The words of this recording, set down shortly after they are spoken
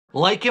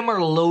Like him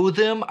or loathe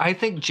him, I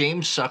think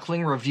James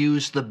Suckling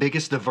reviews the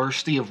biggest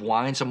diversity of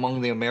wines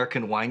among the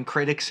American wine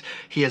critics.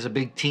 He has a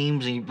big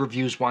team. He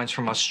reviews wines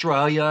from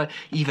Australia,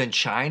 even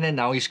China.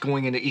 Now he's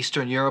going into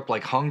Eastern Europe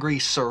like Hungary,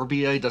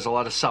 Serbia. He does a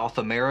lot of South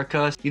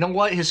America. You know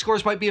what? His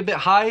scores might be a bit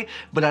high,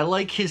 but I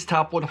like his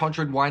top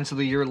 100 wines of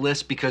the year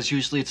list because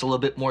usually it's a little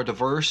bit more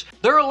diverse.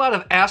 There are a lot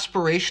of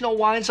aspirational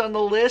wines on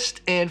the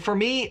list, and for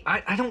me,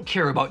 I don't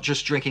care about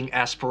just drinking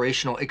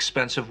aspirational,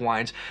 expensive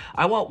wines.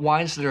 I want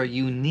wines that are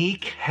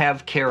unique,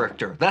 have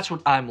character. That's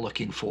what I'm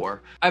looking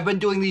for. I've been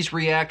doing these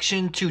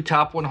reaction to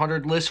top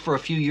 100 lists for a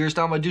few years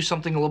now. I'm gonna do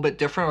something a little bit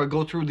different. I'll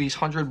go through these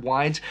 100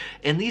 wines,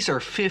 and these are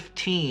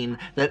 15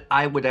 that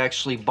I would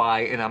actually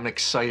buy and I'm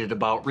excited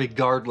about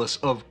regardless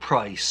of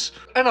price.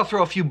 And I'll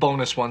throw a few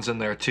bonus ones in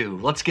there too.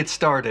 Let's get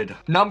started.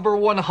 Number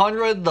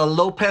 100, the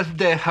Lopez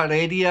de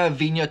Heredia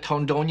Viña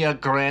Tondonia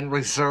Gran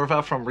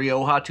Reserva from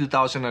Rioja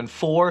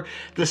 2004.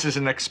 This is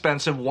an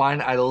expensive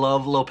wine. I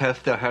love Lopez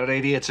de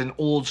Heredia. It's an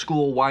old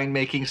school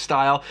winemaking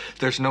style.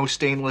 There's no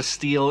stainless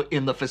steel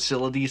in the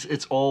facilities.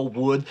 It's all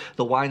wood.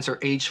 The wines are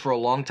aged for a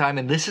long time,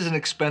 and this is an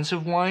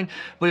expensive wine,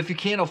 but if you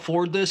can't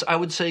afford this, I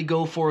would say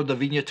go for the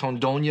Viña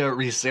Tondonia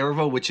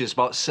Reserva, which is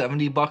about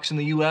 70 bucks in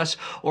the US,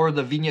 or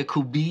the Viña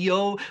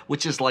Cubillo,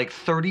 which is like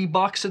 30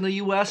 bucks in the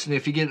US, and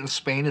if you get it in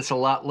Spain, it's a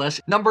lot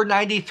less. Number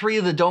 93,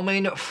 the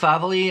Domaine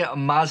Faveli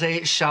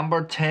Maze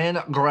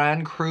Chambertin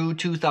Grand Cru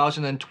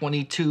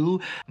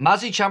 2022.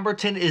 Maze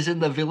Chambertin is in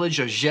the village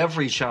of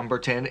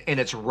Gevrey-Chambertin, and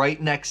it's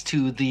right next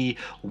to the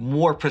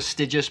more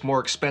prestigious, more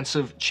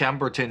expensive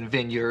Chambertin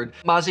vineyard.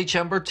 Maze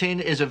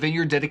Chambertin is a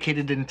vineyard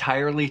dedicated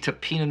entirely to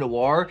Pinot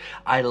Noir.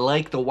 I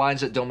like the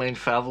wines that Domaine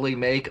Faveli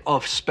make,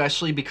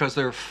 especially because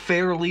they're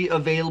fairly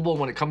available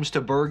when it comes to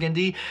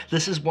Burgundy.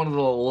 This is one of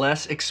the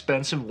less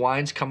expensive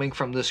wines coming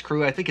from this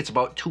crew. I think it's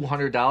about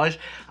 $200.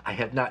 I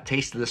have not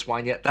tasted this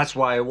wine yet. That's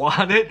why I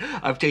want it.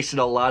 I've tasted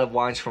a lot of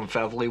wines from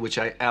Faveli, which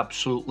I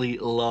absolutely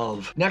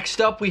love. Next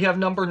up, we have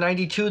number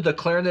 92, the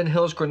Clarendon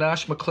Hills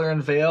Grenache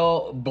Mclaren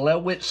Vale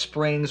Blewitt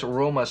Springs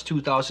Romas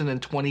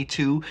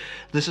 2022.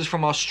 This is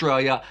from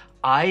Australia.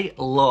 I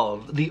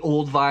love the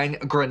old vine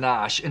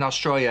Grenache in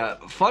Australia.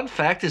 Fun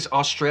fact is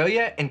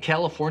Australia and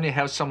California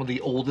have some of the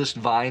oldest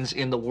vines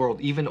in the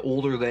world, even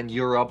older than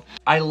Europe.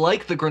 I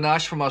like the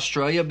Grenache from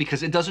Australia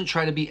because it doesn't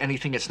try to be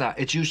anything it's not.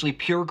 It's usually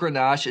pure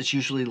Grenache. It's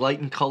usually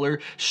light in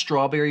color,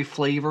 strawberry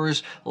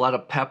flavors, a lot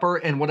of pepper.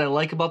 And what I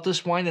like about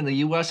this wine in the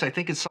US, I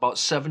think it's about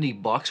 70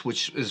 bucks,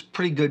 which is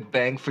pretty good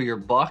bang for your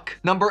buck.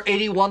 Number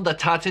 81, the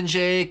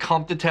Taittinger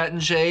Comtes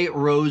Taittinger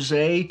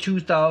Rosé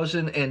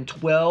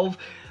 2012.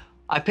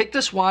 I picked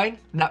this wine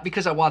not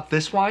because I want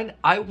this wine.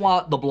 I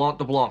want the Blanc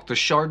de Blanc, the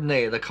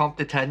Chardonnay, the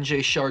Comtes Taittinger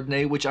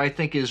Chardonnay, which I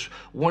think is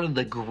one of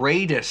the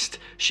greatest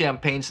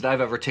champagnes that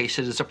I've ever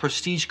tasted. It's a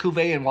prestige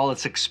cuvee, and while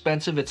it's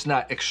expensive, it's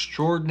not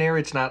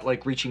extraordinary. It's not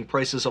like reaching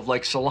prices of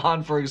like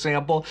Salon, for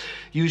example.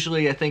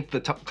 Usually, I think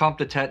the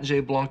Comtes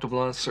Taittinger Blanc de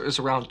Blanc is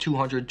around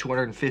 200,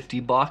 250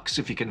 bucks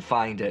if you can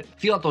find it.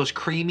 If you want those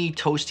creamy,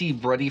 toasty,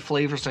 bready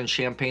flavors in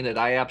champagne that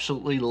I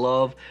absolutely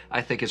love,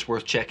 I think it's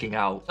worth checking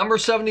out. Number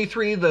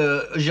 73,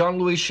 the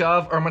Jean-Louis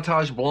Chave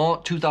Hermitage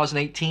Blanc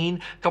 2018. A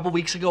couple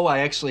weeks ago, I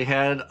actually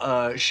had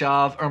a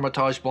Chave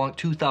Hermitage Blanc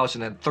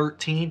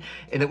 2013,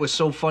 and it was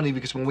so funny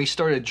because when we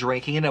started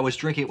drinking it, I was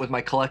drinking it with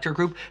my collector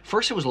group.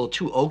 First, it was a little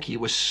too oaky. It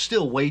was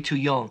still way too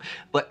young,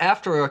 but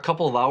after a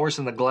couple of hours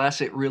in the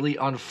glass, it really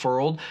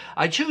unfurled.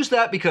 I choose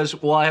that because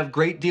while I have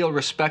great deal of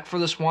respect for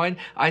this wine,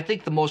 I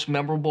think the most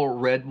memorable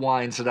red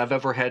wines that I've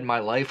ever had in my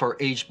life are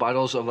aged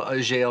bottles of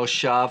J.L.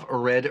 Chave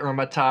Red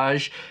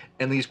Hermitage,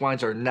 and these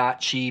wines are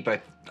not cheap.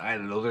 I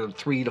don't know, they're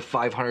 $300 to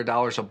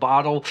 $500 a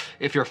bottle.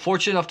 If you're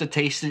fortunate enough to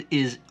taste it,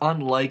 is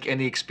unlike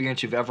any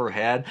experience you've ever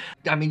had.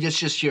 I mean, it's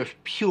just your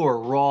pure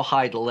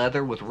rawhide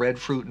leather with red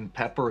fruit and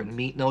pepper and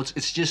meat notes.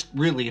 It's just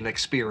really an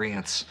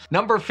experience.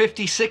 Number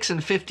 56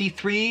 and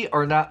 53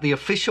 are not the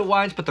official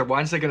wines, but they're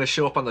wines that are going to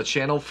show up on the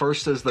channel.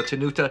 First is the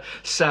Tenuta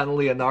San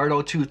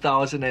Leonardo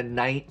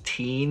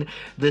 2019.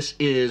 This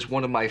is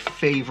one of my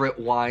favorite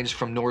wines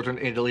from northern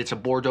Italy. It's a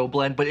Bordeaux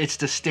blend, but it's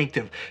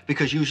distinctive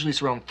because usually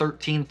it's around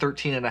 13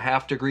 and a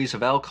half degrees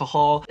of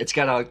alcohol. It's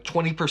got a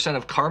 20%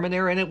 of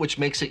Carmenere in it, which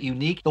makes it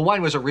unique. The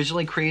wine was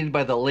originally created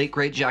by the late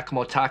great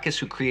Giacomo Takis,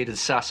 who created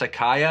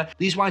Sassicaia.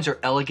 These wines are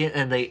elegant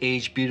and they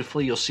age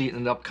beautifully. You'll see it in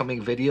an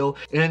upcoming video.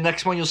 In the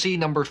next one, you'll see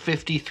number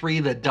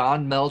 53, the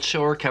Don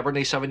Melchor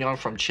Cabernet Sauvignon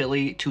from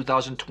Chile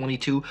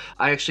 2022.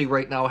 I actually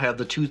right now have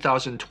the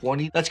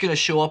 2020. That's going to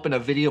show up in a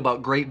video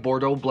about great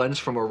Bordeaux blends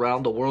from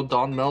around the world.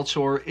 Don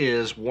Melchor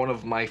is one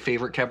of my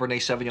favorite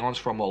Cabernet Sauvignons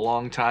from a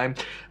long time.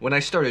 When I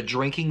started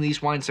drinking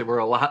these wines, they were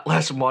a lot less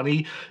less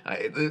money.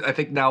 I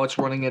think now it's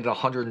running at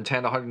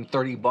 110,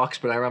 130 bucks,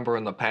 but I remember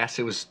in the past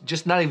it was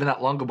just not even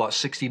that long ago, about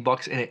 60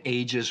 bucks, and it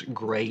ages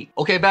great.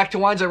 Okay, back to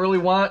wines I really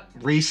want.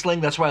 Riesling,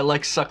 that's why I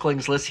like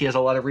Suckling's list. He has a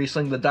lot of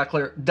Riesling. The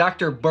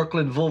Dr.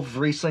 Burklin-Wolf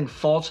Riesling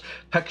Pfalz,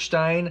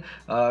 Pechstein,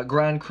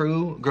 Gran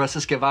Cru,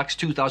 Grosses Gewachs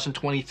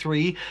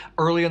 2023.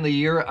 Earlier in the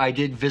year, I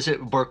did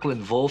visit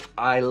Burklin-Wolf.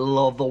 I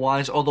love the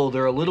wines, although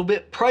they're a little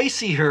bit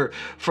pricier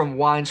from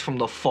wines from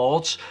the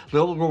Pfalz.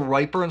 They're a little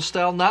riper in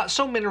style, not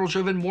so mineral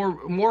driven,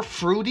 more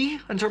fruity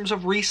in terms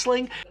of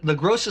Riesling. The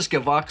Grosses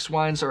Gewachs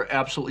wines are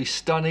absolutely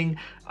stunning.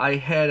 I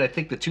had, I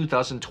think, the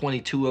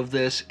 2022 of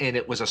this, and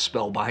it was a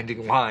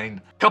spellbinding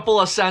wine. Couple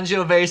of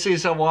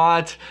Sangioveses I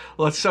want.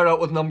 Let's start out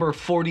with number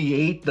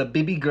 48, the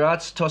Bibi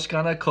Graetz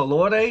Toscana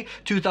Colore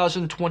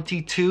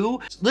 2022.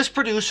 This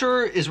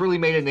producer has really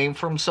made a name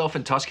for himself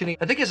in Tuscany.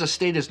 I think his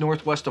estate is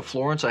northwest of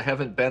Florence. I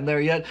haven't been there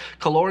yet.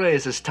 Colore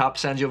is his top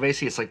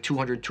Sangiovese. It's like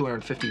 200,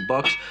 250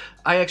 bucks.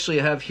 I actually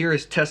have here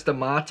his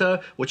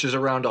Testamata, which is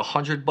around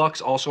 100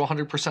 bucks, also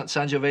 100%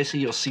 Sangiovese.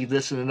 You'll see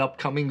this in an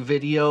upcoming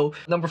video.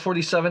 Number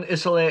 47,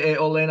 Isole e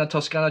Olena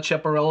Toscana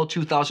Cepparello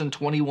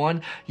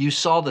 2021. You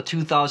saw the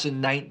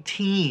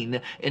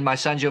 2019 in my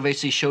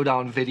Sangiovese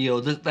Showdown video.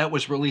 That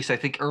was released, I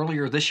think,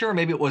 earlier this year, or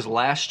maybe it was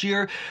last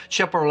year.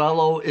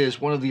 Cepparello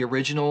is one of the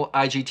original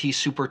IGT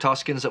Super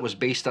Tuscans that was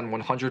based on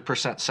 100%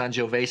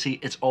 Sangiovese.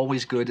 It's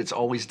always good. It's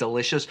always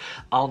delicious.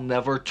 I'll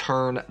never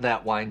turn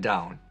that wine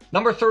down.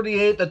 Number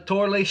 38, the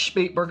Thörle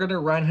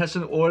Spätburgunder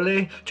Rheinhessen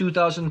Orle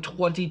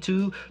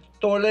 2022.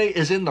 Thörle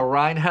is in the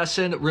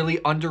Rheinhessen, really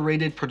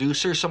underrated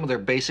producer. Some of their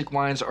basic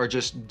wines are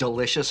just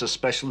delicious,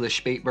 especially the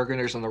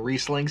Spätburgunders and the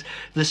Rieslings.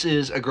 This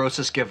is a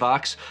Grosses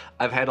Gewachs.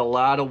 I've had a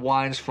lot of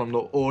wines from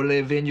the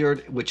Orle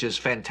vineyard, which is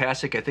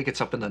fantastic. I think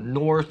it's up in the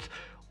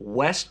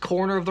northwest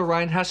corner of the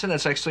Rheinhessen.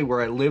 That's actually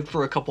where I lived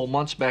for a couple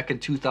months back in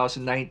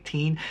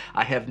 2019.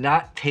 I have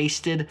not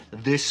tasted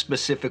this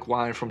specific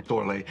wine from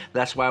Thörle.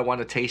 That's why I want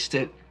to taste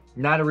it.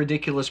 Not a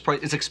ridiculous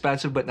price. It's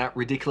expensive, but not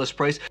ridiculous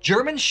price.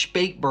 German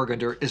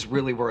Spätburgunder is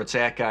really where it's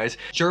at, guys.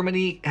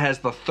 Germany has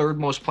the third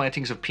most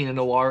plantings of Pinot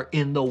Noir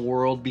in the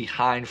world,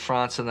 behind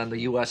France and then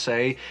the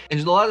USA. And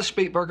a lot of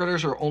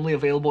Spätburgunders are only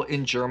available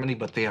in Germany,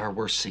 but they are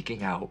worth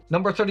seeking out.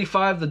 Number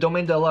 35, the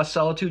Domaine de la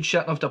Solitude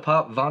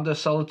Châteauneuf-du-Pape Vin de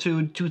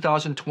Solitude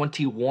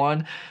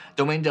 2021.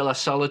 Domaine de la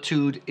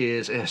Solitude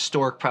is a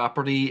historic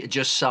property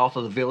just south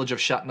of the village of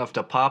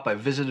Châteauneuf-du-Pape. I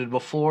visited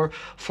before.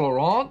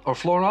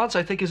 Florence,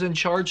 I think, is in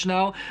charge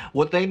now.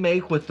 What they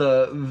make with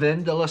the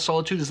Vin de la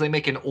Solitude is they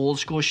make an old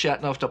school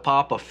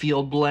Châteauneuf-du-Pape, a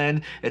field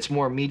blend. It's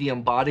more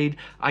medium bodied.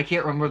 I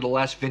can't remember the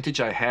last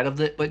vintage I had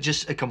of it, but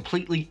just a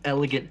completely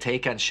elegant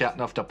take on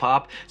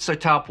Châteauneuf-du-Pape. It's their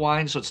top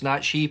wine, so it's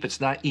not cheap. It's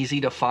not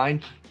easy to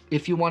find.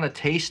 If you want a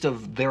taste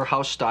of their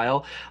house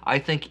style, I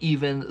think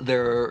even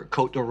their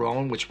Côte de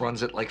Rhône, which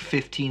runs at like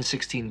 15,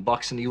 16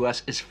 bucks in the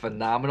US, is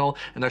phenomenal.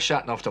 And their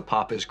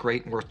Châteauneuf-du-Pape is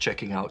great and worth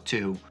checking out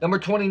too. Number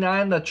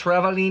 29, the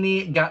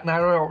Travaglini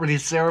Gattinara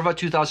Reserva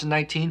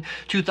 2019.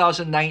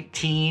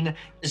 2019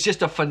 is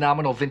just a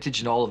phenomenal vintage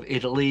in all of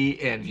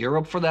Italy and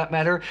Europe for that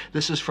matter.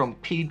 This is from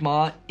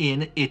Piedmont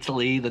in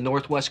Italy, the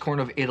northwest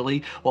corner of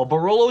Italy. While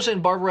Barolos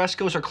and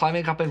Barbarescos are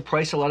climbing up in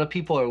price, a lot of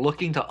people are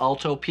looking to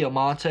Alto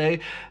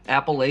Piemonte,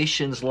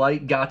 appellations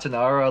like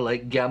Gattinara,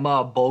 like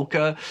Gemma,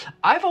 Bocca.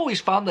 I've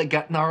always found that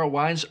Gattinara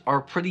wines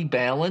are pretty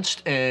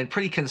balanced and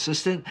pretty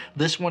consistent.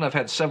 This one I've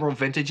had several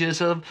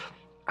vintages of.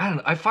 I don't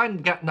know, I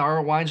find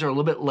Gattinara wines are a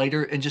little bit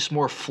lighter and just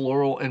more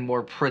floral and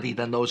more pretty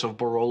than those of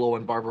Barolo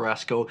and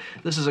Barbaresco.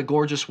 This is a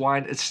gorgeous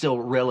wine. It's still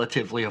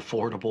relatively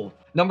affordable.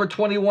 Number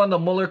 21, the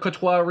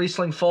Müller-Courtois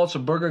Riesling Pfalz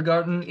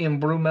Burgergarten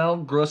in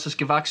Brumel, Grosses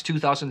Gewachs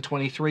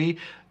 2023. I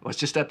was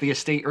just at the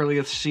estate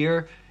earlier this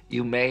year.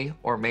 You may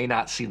or may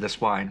not see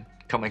this wine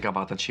coming up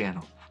on the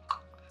channel.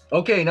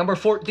 Okay, number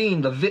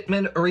 14, the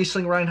Wittmann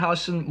Riesling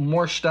Rheinhausen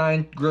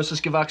Moorstein Grosses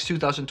Gewachs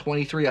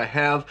 2023. I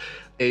have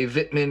a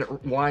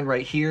Wittmann wine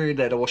right here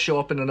that will show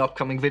up in an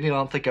upcoming video. I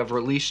don't think I've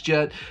released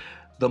yet.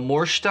 The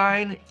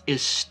Moorstein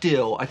is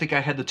still, I think I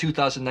had the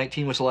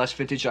 2019 was the last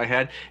vintage I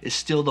had, is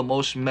still the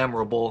most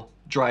memorable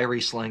dry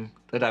Riesling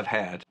that I've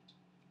had,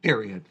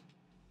 period.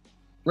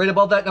 Right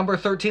above that, number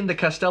 13, the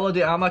Castello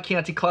di Ama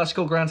Chianti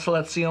Classico Gran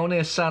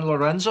Selezione San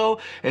Lorenzo.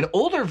 An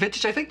older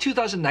vintage, I think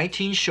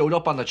 2019 showed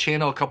up on the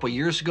channel a couple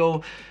years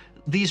ago.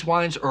 These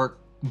wines are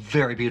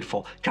very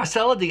beautiful.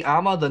 Castello di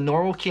Ama, the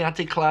normal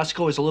Chianti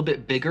Classico, is a little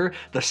bit bigger.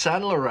 The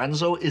San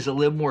Lorenzo is a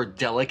little more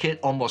delicate,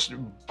 almost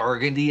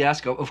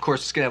burgundy-esque. Of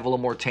course, it's going to have a little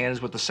more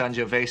tannins with the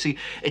Sangiovese.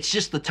 It's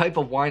just the type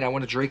of wine I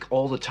want to drink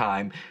all the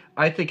time.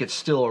 I think it's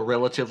still a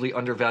relatively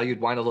undervalued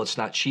wine, although it's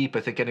not cheap.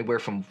 I think anywhere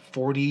from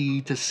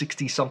 40 to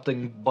 60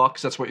 something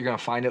bucks. That's what you're going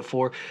to find it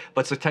for.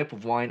 But it's the type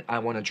of wine I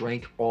want to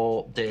drink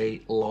all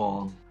day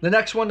long. The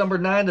next one, number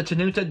 9, the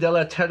Tenuta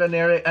della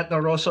Ternera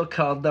Etna Rosso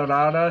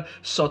Calderara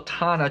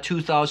Sotana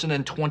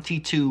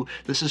 2022.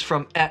 This is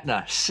from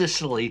Etna,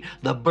 Sicily,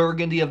 the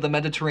Burgundy of the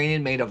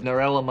Mediterranean, made of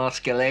Nerello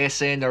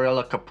Mascalese,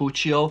 Nerello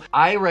Cappuccio.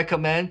 I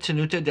recommend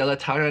Tenuta della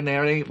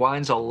Ternera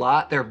wines a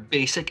lot. Their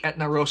basic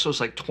Etna Rosso is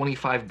like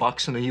 25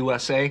 bucks in the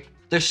USA.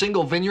 Their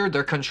single vineyard,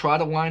 their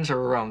Contrada wines are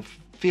around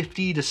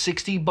 50 to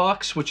 60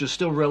 bucks, which is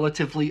still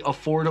relatively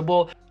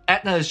affordable.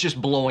 Etna is just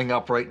blowing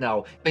up right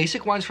now.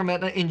 Basic wines from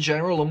Etna in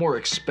general are more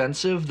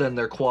expensive than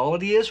their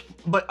quality is,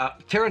 but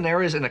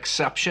Terranera is an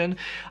exception.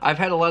 I've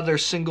had a lot of their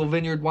single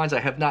vineyard wines. I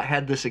have not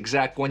had this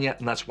exact one yet,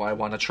 and that's why I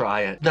want to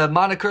try it. The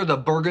moniker, the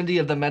Burgundy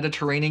of the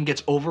Mediterranean,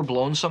 gets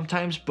overblown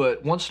sometimes,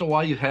 but once in a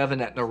while you have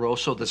an Etna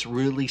Rosso that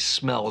really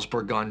smells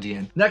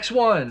Burgundian. Next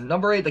one,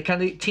 number 8, the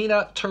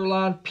Cantina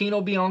Turlan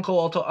Pinot Bianco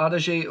Alto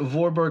Adige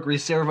Vorburg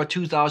Reserva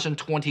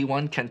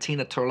 2021.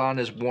 Cantina Turlan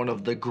is one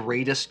of the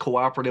greatest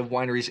cooperative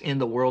wineries in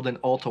the world in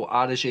Alto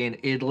Adige in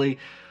Italy.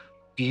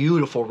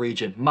 Beautiful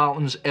region,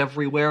 mountains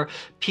everywhere.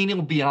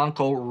 Pinot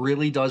Bianco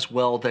really does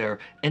well there,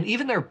 and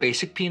even their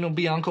basic Pinot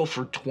Bianco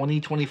for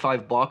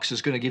 20-25 bucks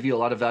is going to give you a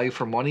lot of value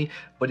for money.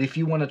 But if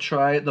you want to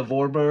try the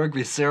Vorburg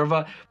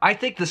Reserva, I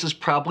think this is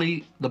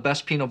probably the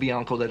best Pinot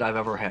Bianco that I've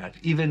ever had,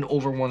 even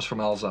over ones from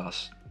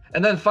Alsace.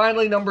 And then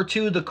finally, number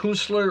 2, the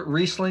Künstler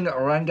Riesling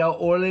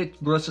Rangau Orle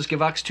Grosses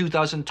Gewachs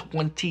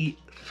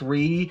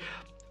 2023.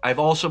 I've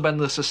also been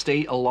to this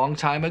estate a long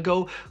time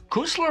ago.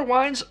 Künstler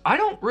wines, I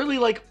don't really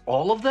like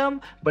all of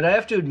them, but I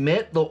have to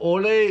admit the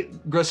Orle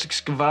Grosses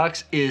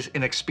Gewachs is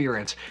an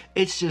experience.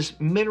 It's just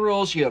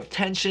minerals, you have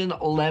tension,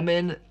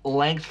 lemon,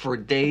 length for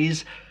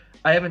days.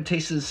 I haven't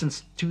tasted it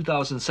since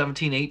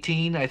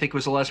 2017-18. I think it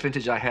was the last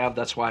vintage I have.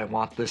 That's why I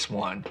want this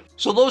one.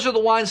 So those are the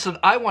wines that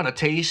I want to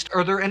taste.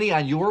 Are there any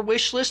on your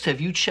wish list?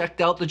 Have you checked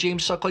out the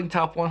James Suckling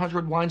Top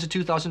 100 Wines of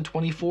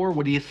 2024?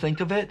 What do you think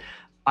of it?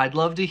 I'd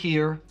love to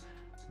hear.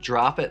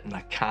 Drop it in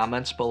the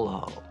comments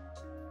below.